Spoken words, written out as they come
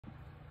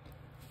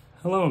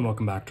Hello and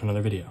welcome back to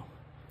another video.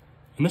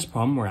 In this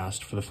problem, we're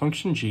asked for the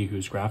function g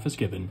whose graph is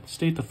given,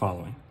 state the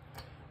following.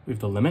 We have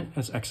the limit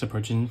as x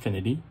approaches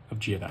infinity of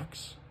g of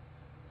x,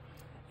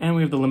 and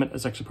we have the limit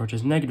as x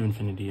approaches negative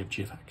infinity of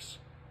g of x.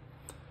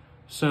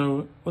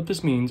 So what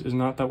this means is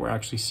not that we're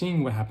actually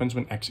seeing what happens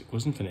when x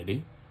equals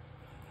infinity.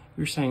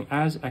 We're saying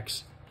as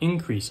x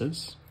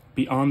increases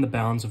beyond the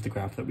bounds of the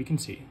graph that we can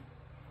see,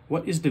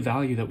 what is the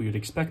value that we would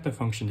expect the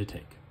function to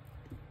take?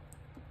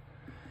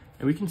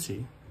 And we can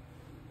see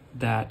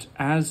that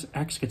as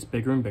x gets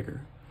bigger and bigger,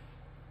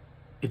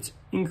 it's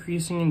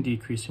increasing and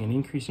decreasing and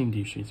increasing and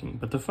decreasing,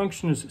 but the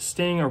function is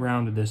staying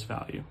around this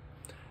value.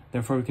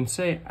 Therefore, we can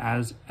say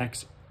as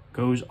x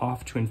goes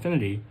off to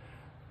infinity,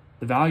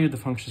 the value of the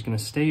function is going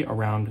to stay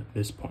around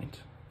this point.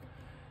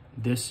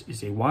 This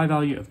is a y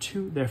value of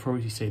 2, therefore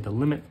we say the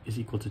limit is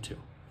equal to 2.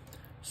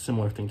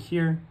 Similar thing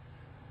here,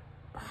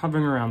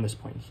 hovering around this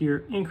point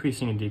here,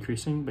 increasing and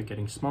decreasing, but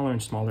getting smaller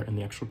and smaller in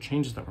the actual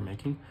changes that we're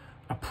making,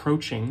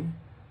 approaching,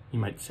 you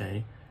might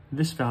say,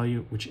 this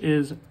value, which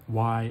is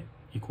y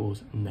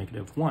equals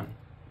negative 1.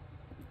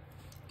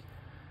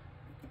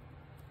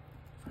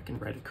 If I can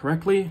write it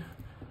correctly,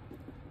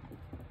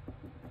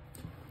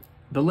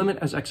 the limit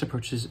as x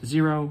approaches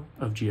 0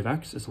 of g of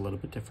x is a little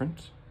bit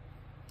different.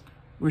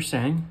 We're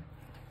saying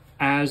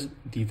as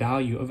the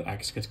value of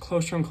x gets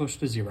closer and closer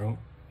to 0,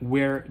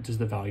 where does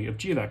the value of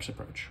g of x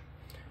approach?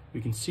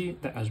 We can see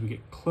that as we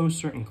get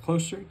closer and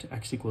closer to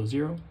x equals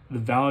 0, the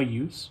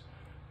values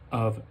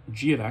of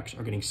g of x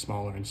are getting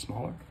smaller and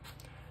smaller.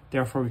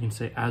 Therefore, we can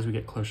say as we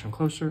get closer and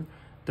closer,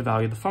 the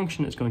value of the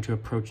function is going to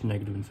approach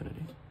negative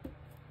infinity.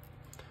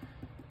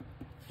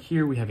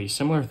 Here we have a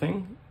similar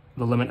thing,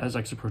 the limit as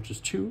x approaches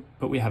 2,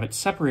 but we have it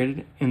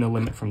separated in the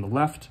limit from the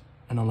left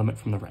and the limit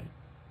from the right.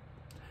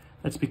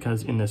 That's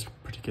because in this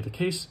particular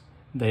case,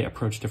 they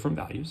approach different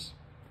values.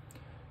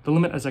 The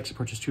limit as x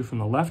approaches 2 from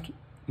the left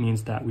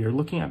means that we are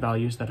looking at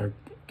values that are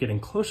getting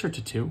closer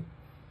to 2,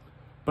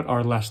 but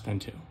are less than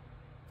 2.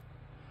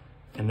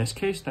 In this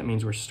case, that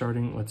means we're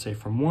starting, let's say,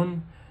 from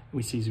 1.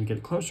 We see as we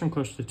get closer and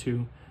closer to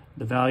 2,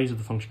 the values of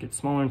the function get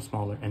smaller and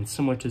smaller, and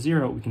similar to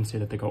 0, we can say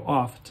that they go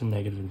off to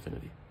negative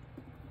infinity.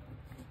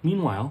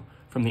 Meanwhile,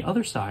 from the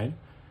other side,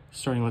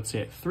 starting, let's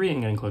say, at 3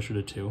 and getting closer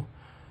to 2,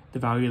 the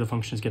value of the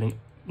function is getting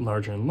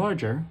larger and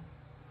larger,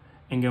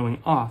 and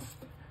going off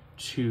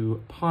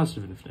to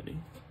positive infinity.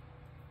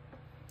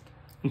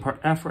 In part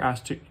F, we're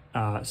asked to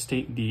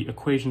state the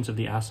equations of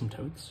the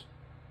asymptotes.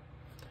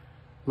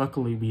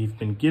 Luckily, we've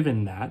been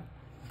given that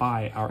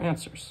by our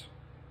answers.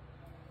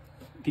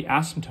 The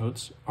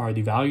asymptotes are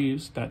the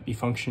values that the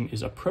function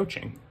is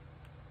approaching,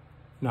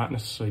 not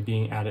necessarily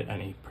being at it at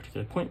any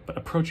particular point, but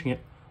approaching it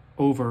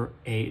over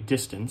a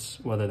distance,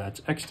 whether that's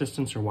x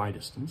distance or y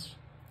distance.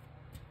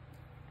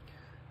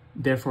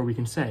 Therefore, we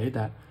can say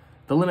that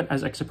the limit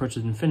as x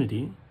approaches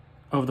infinity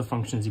of the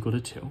function is equal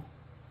to 2.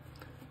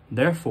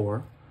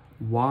 Therefore,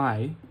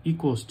 y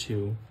equals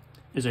 2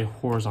 is a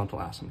horizontal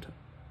asymptote.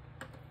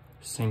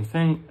 Same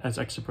thing, as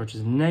x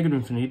approaches negative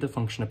infinity, the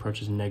function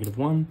approaches negative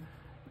 1.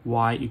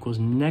 Y equals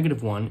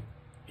negative 1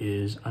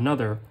 is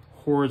another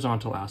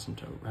horizontal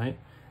asymptote, right?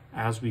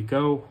 As we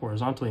go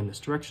horizontally in this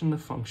direction, the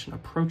function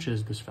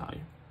approaches this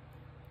value.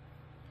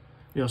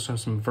 We also have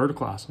some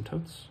vertical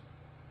asymptotes,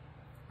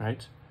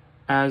 right?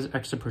 As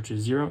x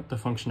approaches 0, the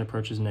function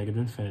approaches negative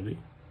infinity.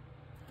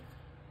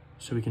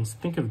 So we can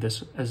think of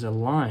this as a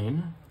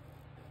line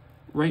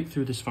right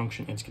through this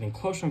function. It's getting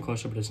closer and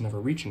closer, but it's never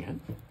reaching it.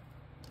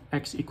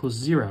 X equals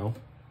 0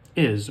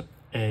 is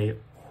a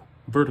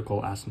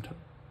vertical asymptote.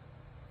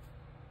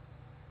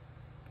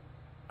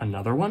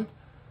 Another one,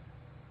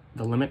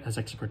 the limit as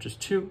x approaches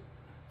 2,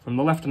 from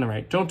the left and the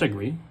right don't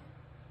agree,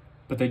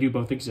 but they do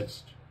both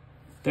exist.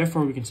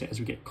 Therefore, we can say as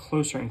we get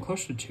closer and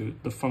closer to 2,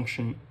 the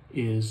function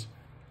is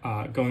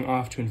going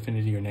off to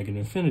infinity or negative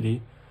infinity,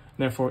 and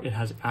therefore it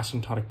has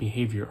asymptotic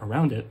behavior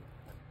around it,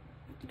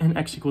 and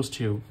x equals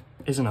 2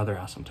 is another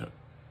asymptote.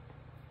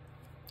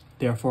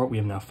 Therefore, we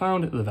have now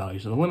found the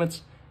values of the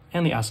limits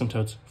and the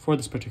asymptotes for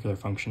this particular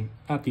function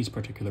at these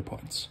particular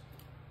points.